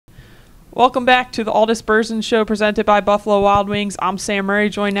Welcome back to the Aldis Berzins Show presented by Buffalo Wild Wings. I'm Sam Murray,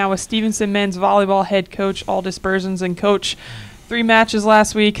 joined now with Stevenson men's volleyball head coach Aldis Berzins. And coach, 3 matches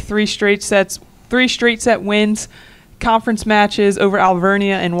last week, 3 straight set wins, conference matches over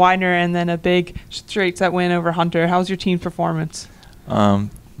Alvernia and Widener, and then a big straight set win over Hunter. How's your team's performance?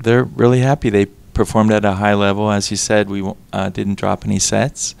 They're really happy. They performed at a high level. As you said, we didn't drop any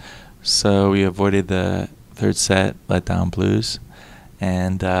sets, so we avoided the third set letdown blues,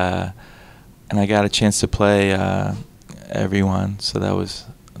 and I got a chance to play everyone, so that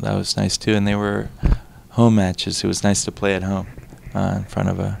was nice too. And they were home matches. It was nice to play at home in front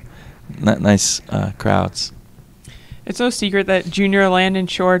of nice crowds. It's no secret that junior Landon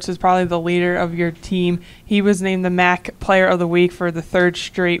Shorts is probably the leader of your team. He was named the MAC Player of the Week for the 3rd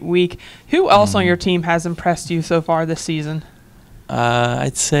straight week. Who else on your team has impressed you so far this season?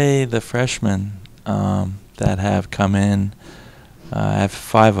 I'd say the freshmen that have come in. I have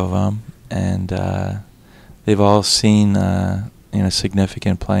 5 of them, and they've all seen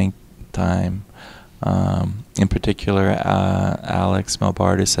significant playing time. In particular, Alex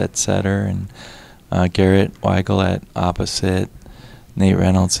Melbardis at setter, and Garrett Weigel at opposite, Nate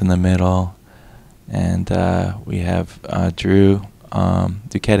Reynolds in the middle, and we have Drew.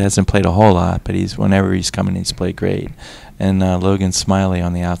 Duquette hasn't played a whole lot, but whenever he's come in, he's played great. And Logan Smiley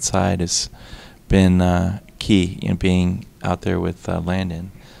on the outside has been key in being out there with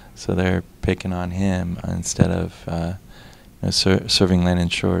Landon. So they're picking on him instead of serving Landon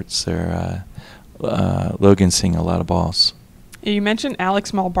Shorts. They're Logan's seeing a lot of balls. You mentioned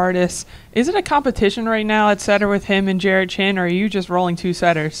Alex Malbardis. Is it a competition right now at setter with him and Jared Chin, or are you just rolling 2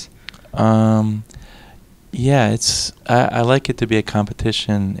 setters? Yeah, I like it to be a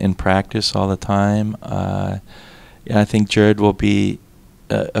competition in practice all the time. I think Jared will be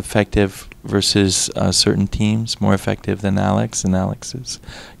effective versus certain teams, more effective than Alex, and Alex is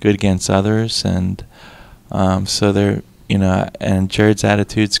good against others, and so they're and Jared's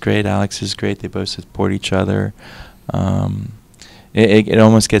attitude's great. Alex is great. They both support each other. It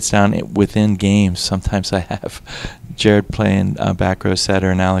almost gets down within games. Sometimes I have Jared playing back row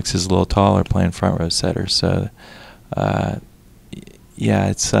setter, and Alex is a little taller playing front row setter. So, yeah,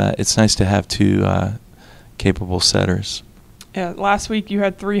 it's nice to have 2 capable setters. Yeah, last week you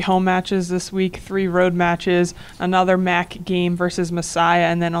had 3 home matches. This week 3 road matches, another MAC game versus Messiah,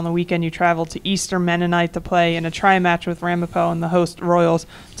 and then on the weekend you traveled to Eastern Mennonite to play in a tri-match with Ramapo and the host Royals.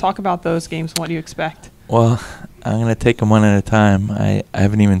 Talk about those games. What do you expect? Well, I'm going to take them one at a time. I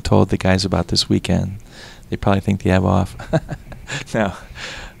haven't even told the guys about this weekend. They probably think they have off. No.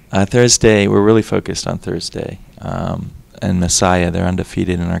 Thursday, we're really focused on Thursday. And Messiah, they're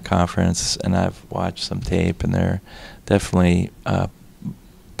undefeated in our conference, and I've watched some tape, and they're definitely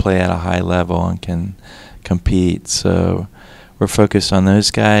play at a high level and can compete. So we're focused on those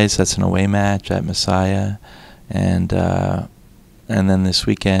guys. That's an away match at Messiah. And then this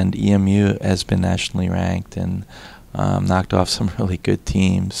weekend, EMU has been nationally ranked and knocked off some really good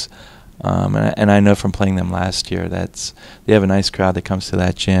teams. And I know from playing them last year they have a nice crowd that comes to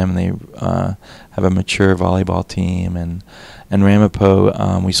that gym. They have a mature volleyball team, and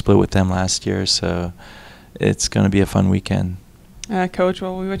Ramapo, we split with them last year, so it's going to be a fun weekend. Coach,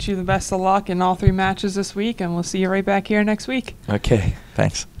 well, we wish you the best of luck in all 3 matches this week, and we'll see you right back here next week. Okay,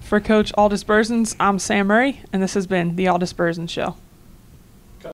 thanks. For Coach Aldis Berzins, I'm Sam Murray, and this has been the Aldis Berzins Show.